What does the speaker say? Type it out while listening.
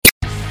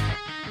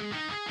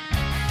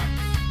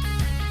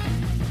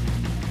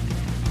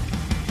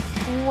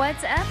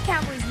What's up,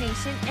 Cowboys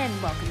Nation,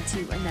 and welcome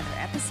to another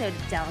episode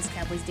of Dallas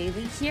Cowboys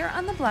Daily here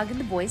on the Blog and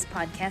the Boys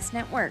Podcast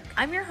Network.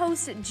 I'm your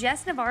host,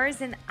 Jess Navarez,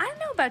 and I don't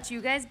know about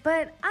you guys,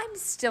 but I'm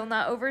still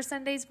not over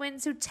Sunday's win,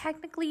 so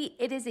technically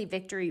it is a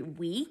victory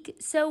week,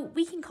 so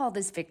we can call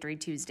this Victory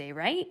Tuesday,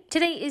 right?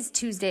 Today is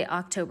Tuesday,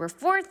 October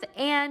 4th,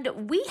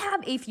 and we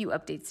have a few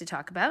updates to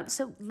talk about,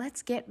 so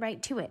let's get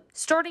right to it.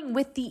 Starting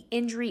with the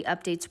injury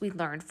updates we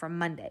learned from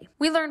Monday.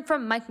 We learned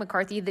from Mike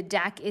McCarthy that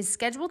Dak is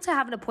scheduled to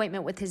have an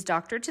appointment with his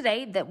doctor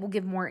today that will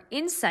give more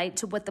insight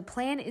to what the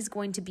plan is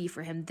going to be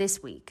for him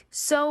this week.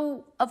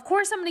 So, of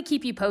course, I'm going to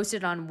keep you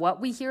posted on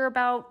what we hear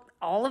about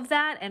all of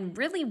that and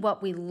really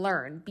what we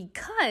learn,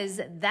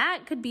 because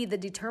that could be the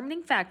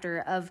determining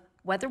factor of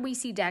whether we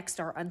see Dak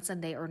start on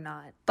Sunday or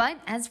not. But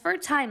as for a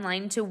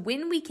timeline to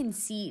when we can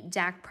see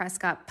Dak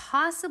Prescott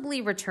possibly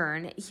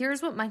return,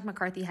 here's what Mike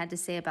McCarthy had to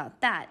say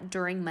about that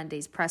during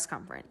Monday's press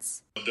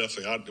conference.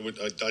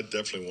 Definitely. I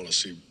definitely want to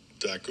see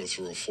Dak go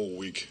through a full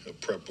week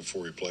of prep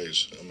before he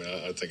plays. I mean,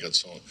 I think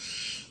that's all.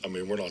 I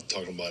mean, we're not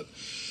talking about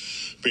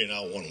being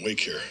out 1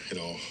 week here,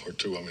 or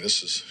two. I mean,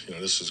 this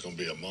is going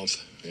to be a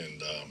month. And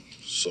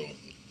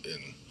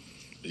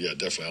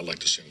definitely I'd like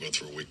to see him go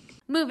through a week.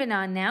 Moving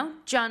on now,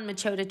 John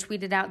Machota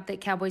tweeted out that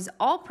Cowboys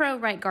All-Pro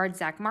right guard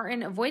Zach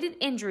Martin avoided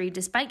injury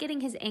despite getting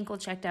his ankle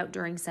checked out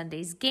during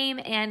Sunday's game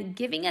and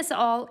giving us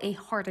all a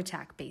heart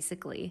attack,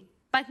 basically.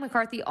 Mike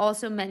McCarthy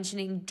also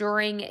mentioning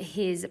during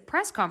his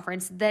press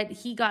conference that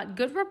he got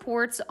good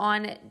reports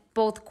on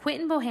both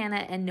Quinton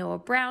Bohanna and Noah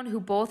Brown,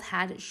 who both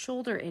had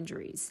shoulder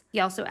injuries.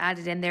 He also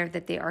added in there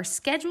that they are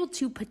scheduled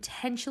to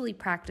potentially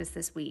practice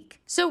this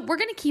week. So we're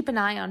going to keep an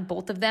eye on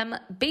both of them,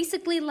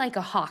 basically like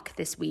a hawk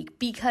this week,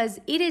 because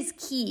it is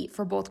key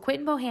for both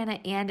Quinton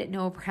Bohanna and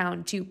Noah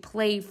Brown to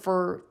play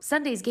for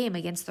Sunday's game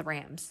against the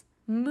Rams.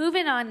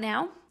 Moving on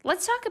now,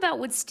 let's talk about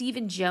what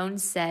Stephen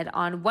Jones said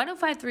on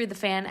 105.3 The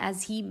Fan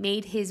as he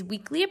made his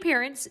weekly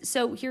appearance.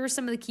 So here are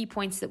some of the key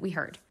points that we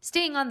heard.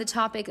 Staying on the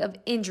topic of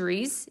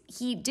injuries,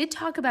 he did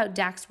talk about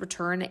Dak's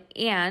return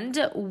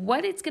and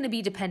what it's going to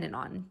be dependent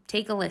on.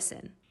 Take a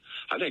listen.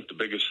 I think the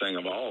biggest thing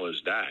of all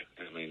is Dak.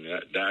 I mean,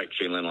 Dak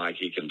feeling like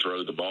he can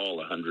throw the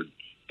ball at 100%.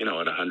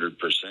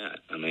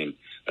 I mean,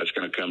 that's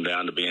going to come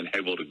down to being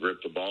able to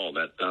grip the ball,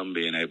 that thumb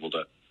being able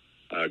to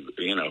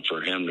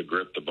for him to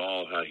grip the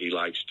ball how he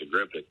likes to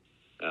grip it,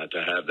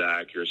 to have the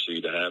accuracy,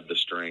 to have the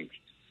strength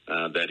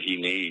that he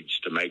needs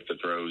to make the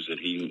throws that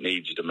he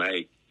needs to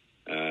make,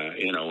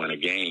 in a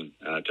game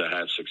to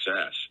have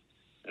success.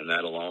 And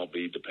that'll all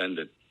be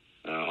dependent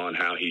on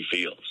how he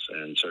feels.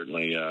 And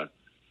certainly,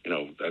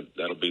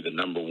 that'll be the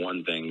number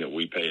one thing that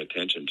we pay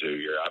attention to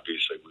here.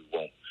 Obviously, we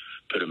won't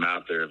put him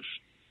out there if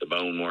the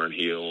bone weren't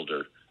healed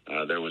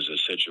or there was a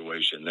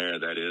situation there.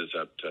 That is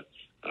up to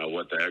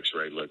what the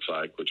x-ray looks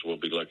like, which we'll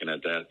be looking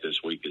at that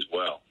this week as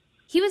well.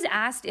 He was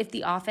asked if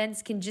the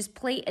offense can just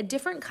play a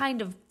different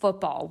kind of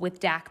football with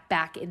Dak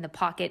back in the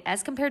pocket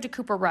as compared to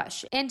Cooper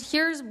Rush. And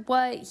here's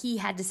what he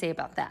had to say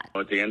about that.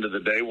 At the end of the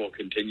day, we'll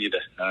continue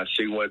to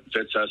see what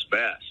fits us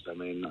best. I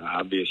mean,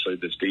 obviously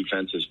this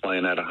defense is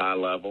playing at a high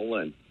level,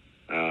 and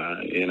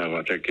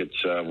I think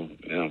it's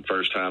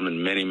first time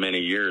in many, many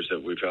years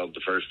that we've held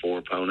the first four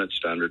opponents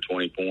to under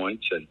 20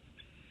 points, and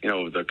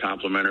the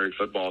complementary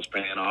football is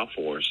paying off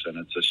for us, and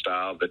it's a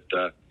style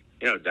that,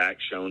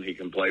 Dak's shown he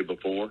can play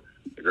before.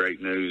 The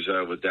great news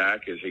with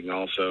Dak is he can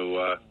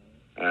also,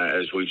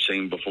 as we've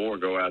seen before,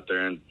 go out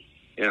there and,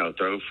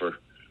 throw for,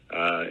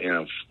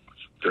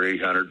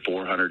 300,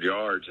 400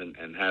 yards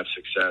and have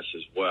success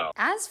as well.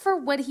 As for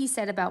what he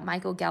said about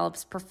Michael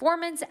Gallup's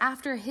performance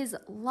after his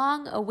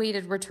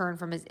long-awaited return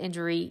from his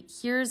injury,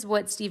 here's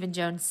what Stephen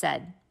Jones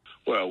said.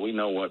 Well, we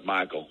know what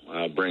Michael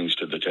brings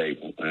to the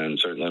table, and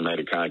certainly made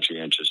a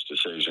conscientious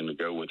decision to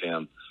go with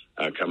him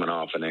coming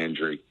off an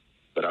injury.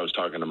 But I was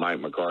talking to Mike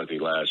McCarthy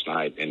last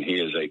night, and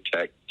he is a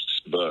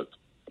textbook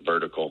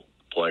vertical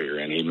player,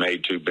 and he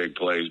made two big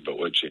plays, but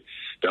what you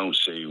don't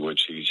see,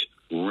 which he's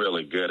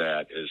really good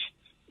at, is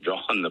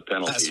drawing the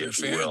penalty, if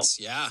you will,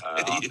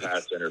 on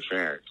pass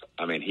interference.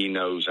 I mean, he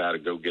knows how to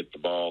go get the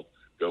ball,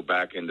 go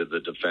back into the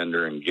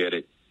defender and get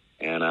it,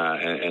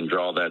 and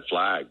draw that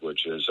flag,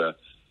 which is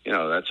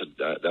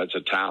that's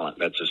a talent.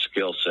 That's a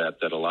skill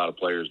set that a lot of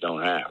players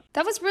don't have.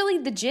 That was really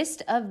the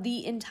gist of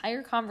the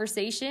entire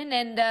conversation.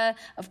 And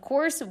of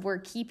course, we're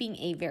keeping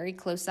a very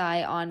close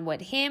eye on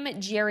what him,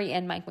 Jerry,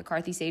 and Mike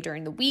McCarthy say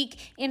during the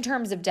week. In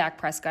terms of Dak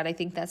Prescott, I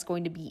think that's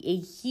going to be a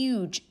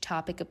huge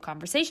topic of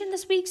conversation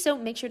this week. So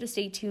make sure to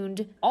stay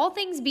tuned. All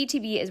things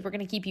BTB, as we're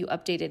going to keep you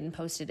updated and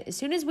posted. As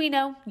soon as we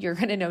know, you're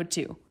going to know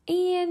too.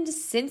 And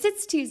since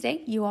it's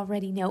Tuesday, you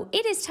already know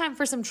it is time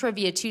for some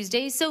Trivia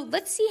Tuesday. So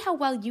let's see how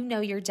well you know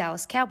your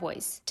Dallas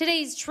Cowboys.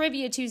 Today's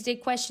Trivia Tuesday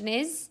question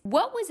is,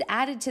 what was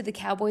added to the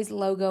Cowboys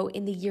logo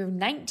in the year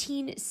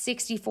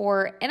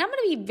 1964? And I'm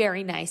going to be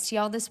very nice to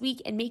y'all this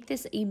week and make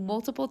this a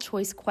multiple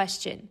choice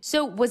question.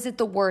 So was it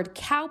the word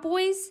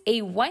Cowboys,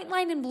 a white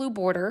line and blue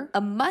border, a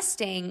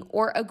Mustang,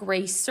 or a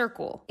gray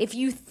circle? If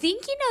you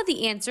think you know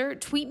the answer,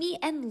 tweet me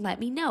and let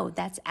me know.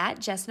 That's at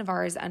Jess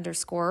Navarez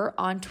 _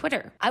 on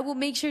Twitter. I will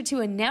make sure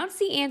to announce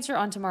the answer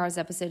on tomorrow's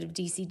episode of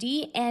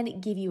DCD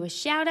and give you a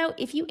shout out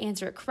if you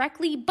answer it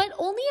correctly, but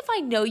only if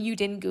I know you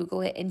didn't Google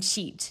it and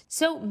cheat.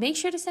 So make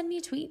sure to send me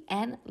a tweet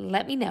and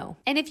let me know.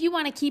 And if you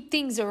want to keep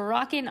things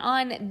rocking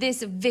on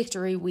this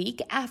victory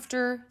week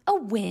after a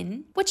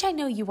win, which I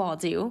know you all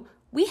do,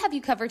 we have you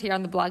covered here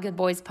on the Blog and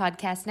Boys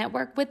Podcast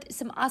Network with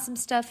some awesome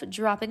stuff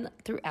dropping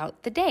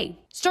throughout the day.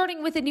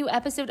 Starting with a new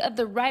episode of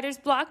The Writer's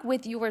Block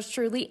with yours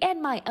truly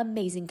and my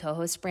amazing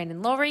co-host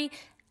Brandon Lowry.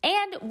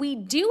 And we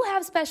do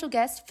have special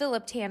guest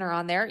Philip Tanner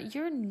on there.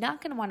 You're not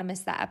going to want to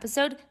miss that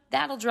episode.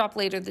 That'll drop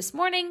later this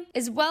morning,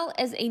 as well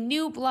as a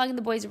new Blog and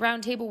the Boys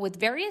roundtable with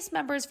various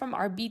members from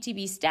our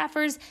BTB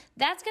staffers.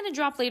 That's going to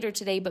drop later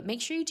today, but make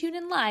sure you tune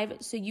in live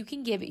so you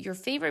can give your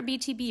favorite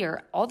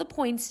BTBer all the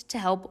points to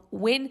help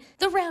win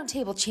the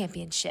roundtable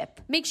championship.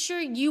 Make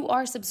sure you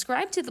are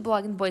subscribed to the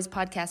Blog and the Boys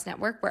Podcast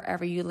Network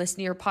wherever you listen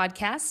to your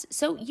podcasts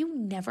so you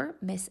never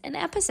miss an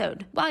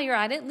episode. While you're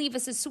at it, leave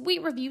us a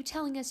sweet review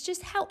telling us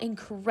just how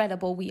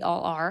incredible we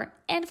all are,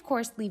 and of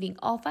course, leaving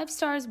all 5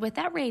 stars with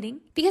that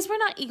rating, because we're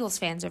not Eagles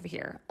fans over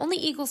here. Only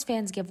Eagles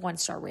fans give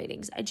 1-star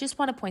ratings. I just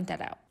want to point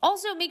that out.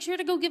 Also, make sure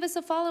to go give us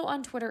a follow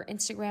on Twitter,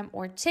 Instagram,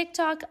 or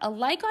TikTok, a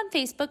like on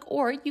Facebook,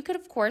 or you could,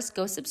 of course,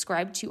 go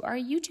subscribe to our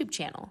YouTube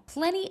channel.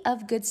 Plenty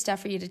of good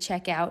stuff for you to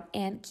check out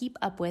and keep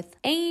up with.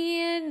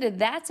 And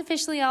that's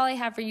officially all I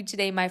have for you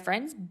today, my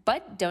friends.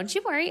 But don't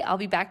you worry, I'll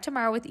be back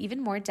tomorrow with even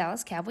more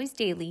Dallas Cowboys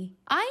Daily.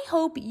 I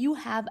hope you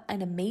have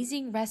an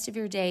amazing rest of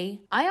your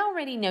day. I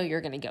already know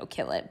you're going to go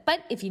kill it,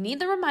 but if you need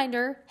the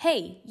reminder,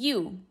 hey,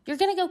 you're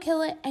going to go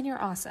kill it and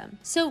you're awesome.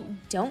 So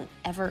don't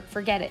ever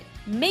forget it.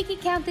 Make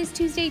it count this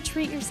Tuesday,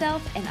 treat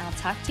yourself, and I'll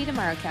talk to you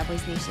tomorrow,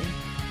 Cowboys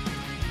Nation.